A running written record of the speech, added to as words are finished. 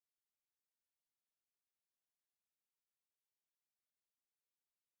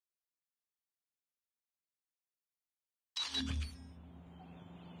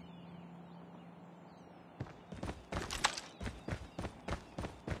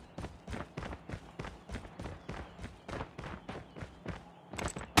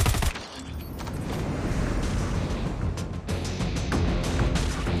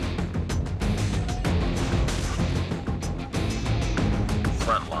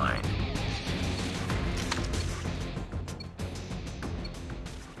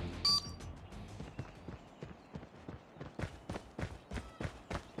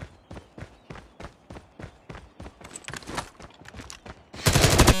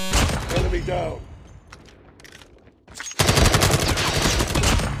Enemy down.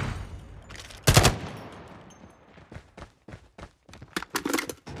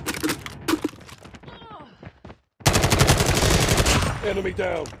 Enemy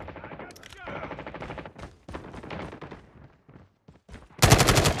down.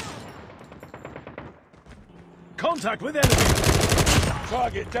 Contact with enemy.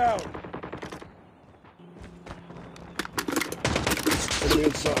 Target down. Enemy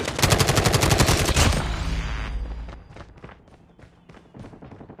inside.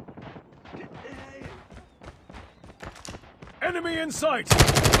 Enemy in sight.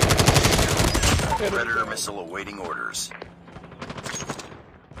 Predator missile awaiting orders.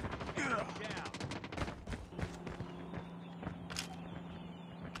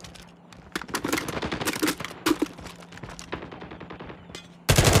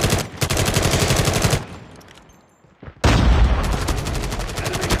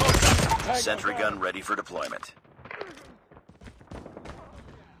 Sentry gun ready for deployment.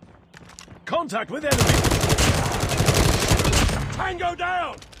 Contact with enemy. Tango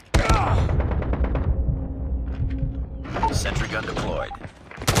down. Sentry gun deployed.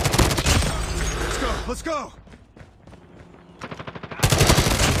 Let's go. Let's go.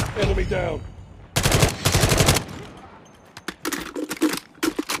 Enemy down.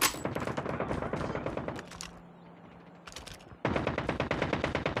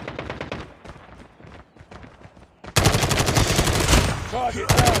 Target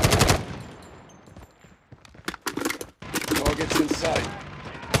down. Target's in sight.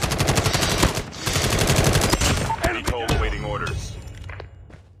 Enemy cold awaiting orders.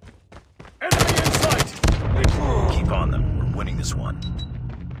 Enemy in sight. Keep on them. We're winning this one.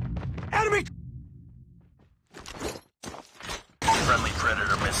 Enemy. Friendly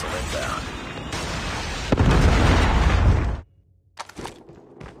Predator missile inbound.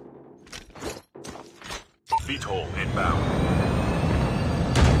 VTOL inbound.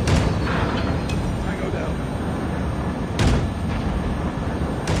 Tango down.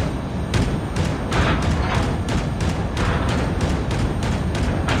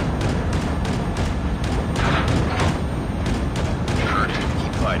 Earned it.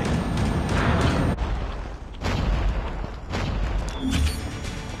 Keep fighting.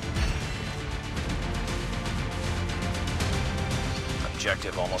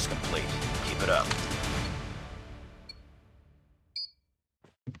 Objective almost complete. Keep it up.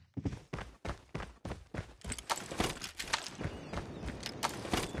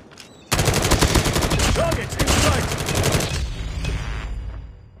 Target in sight.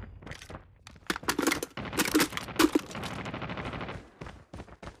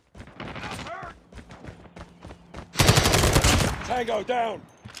 Tango down.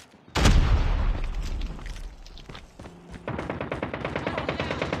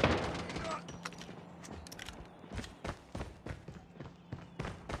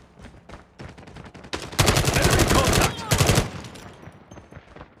 Enemy contact.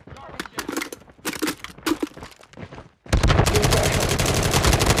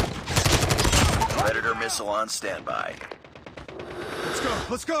 Predator missile on standby. Let's go.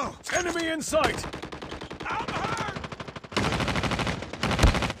 Let's go. Enemy in sight.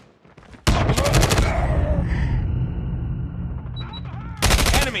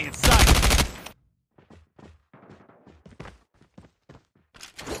 Enemy in sight.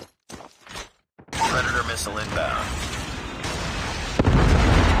 Predator missile inbound.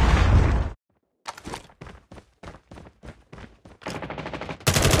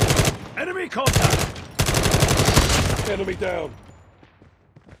 Enemy contact. Enemy down.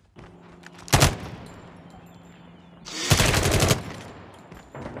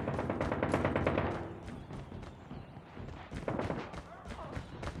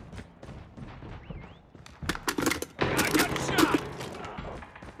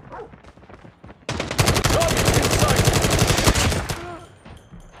 Target in sight.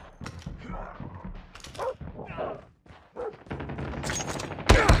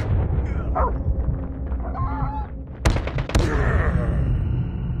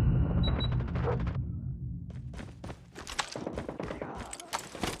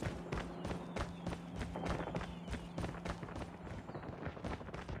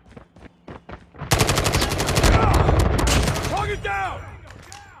 Target down.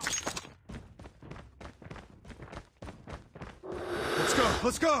 Let's go.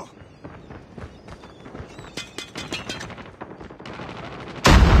 Let's go.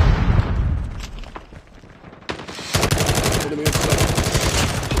 Enemy in sight.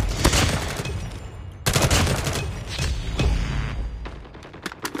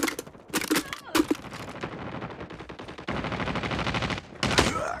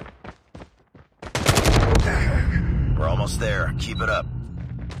 almost there. Keep it up.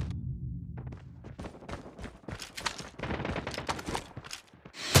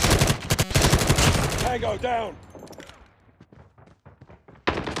 Tango down.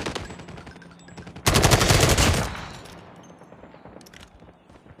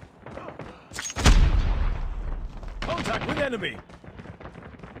 Contact with enemy.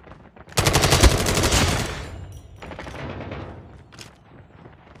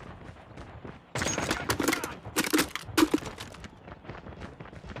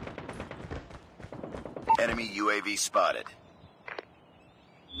 Enemy UAV spotted.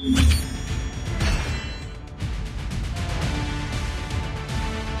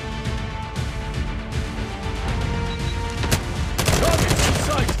 Targets in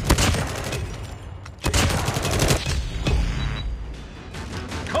sight.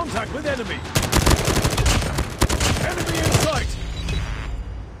 Contact with enemy. Enemy in sight.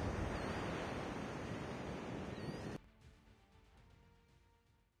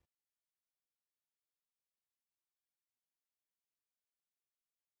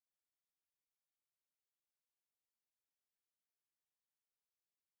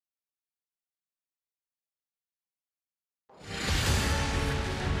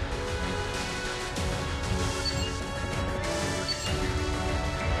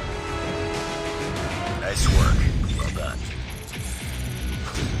 Nice work.